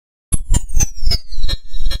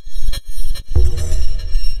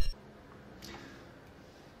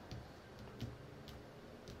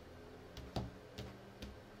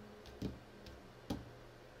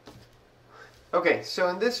Okay, so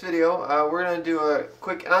in this video, we're going to do a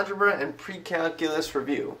quick algebra and pre-calculus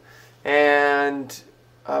review. And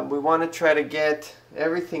we want to try to get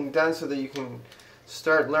everything done so that you can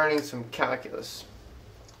start learning some calculus.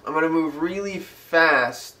 I'm going to move really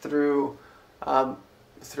fast through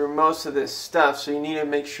most of this stuff, so you need to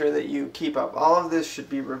make sure that you keep up. All of this should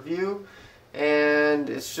be review, and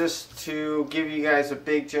it's just to give you guys a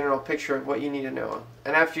big general picture of what you need to know.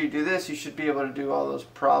 And after you do this, you should be able to do all those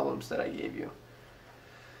problems that I gave you.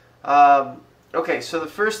 Okay, so the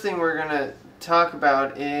first thing we're going to talk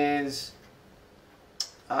about is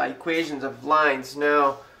equations of lines.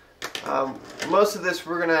 Now, most of this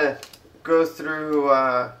we're going to go through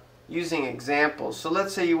using examples. So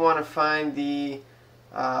let's say you want to find the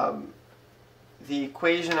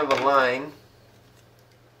equation of a line.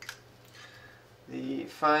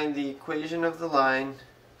 Find the equation of the line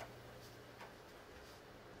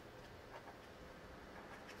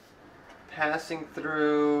passing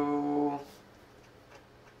through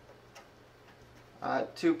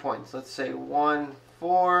 2 points. Let's say 1,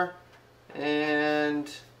 4 and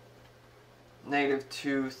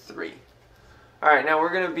 -2, 3. Alright, now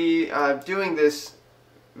we're going to be doing this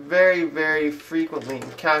very, very frequently in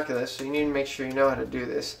calculus, so you need to make sure you know how to do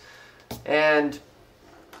this. And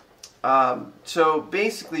so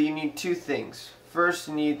basically you need two things. First,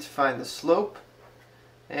 you need to find the slope,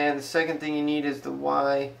 and the second thing you need is the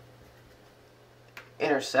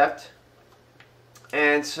y-intercept.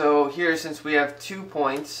 And so here, since we have 2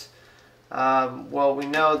 points, well, we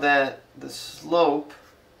know that the slope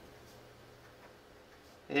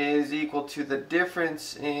is equal to the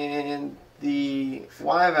difference in the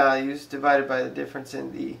y values divided by the difference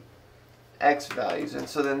in the x values. And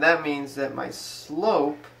so then that means that my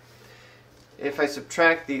slope, if I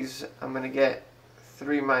subtract these, I'm going to get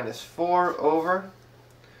 3 minus 4 over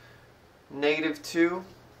 -2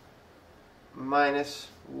 minus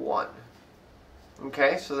 1.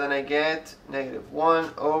 Okay, so then I get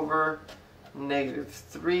 -1 over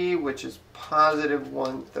 -3, which is positive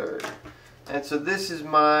 1/3. And so this is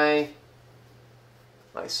my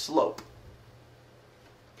slope.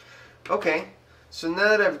 Okay, so now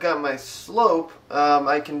that I've got my slope,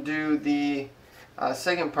 I can do the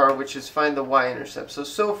second part, which is find the y-intercept.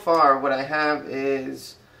 So far what I have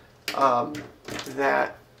is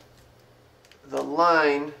that the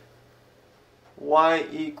line y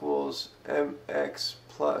equals mx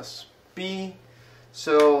plus b.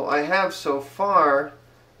 So I have so far,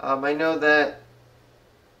 I know that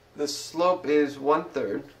the slope is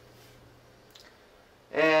 1/3,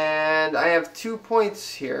 and I have 2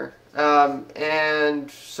 points here,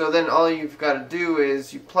 and so then all you've got to do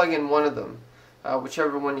is you plug in one of them,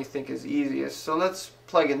 whichever one you think is easiest. So let's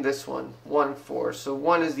plug in this one, 1, 4. So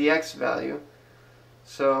 1 is the x value,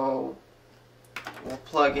 so we'll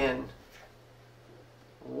plug in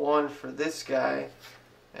 1 for this guy,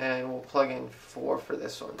 and we'll plug in 4 for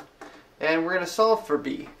this one. And we're going to solve for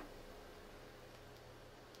b.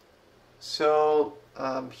 So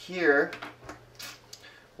here,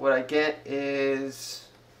 what I get is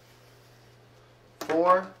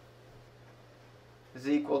 4 is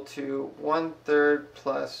equal to 1/3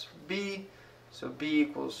 plus b. So b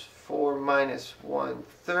equals 4 minus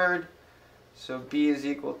 1/3. So b is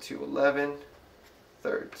equal to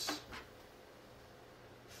 11/3.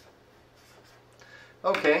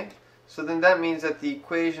 Okay, so then that means that the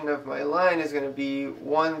equation of my line is going to be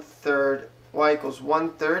 1/3, y equals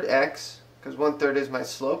 1/3 x, because 1/3 is my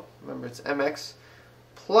slope, remember it's mx,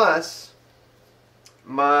 plus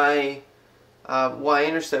my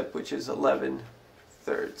y-intercept, which is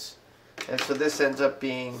 11/3. And so this ends up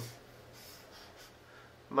being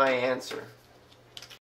my answer.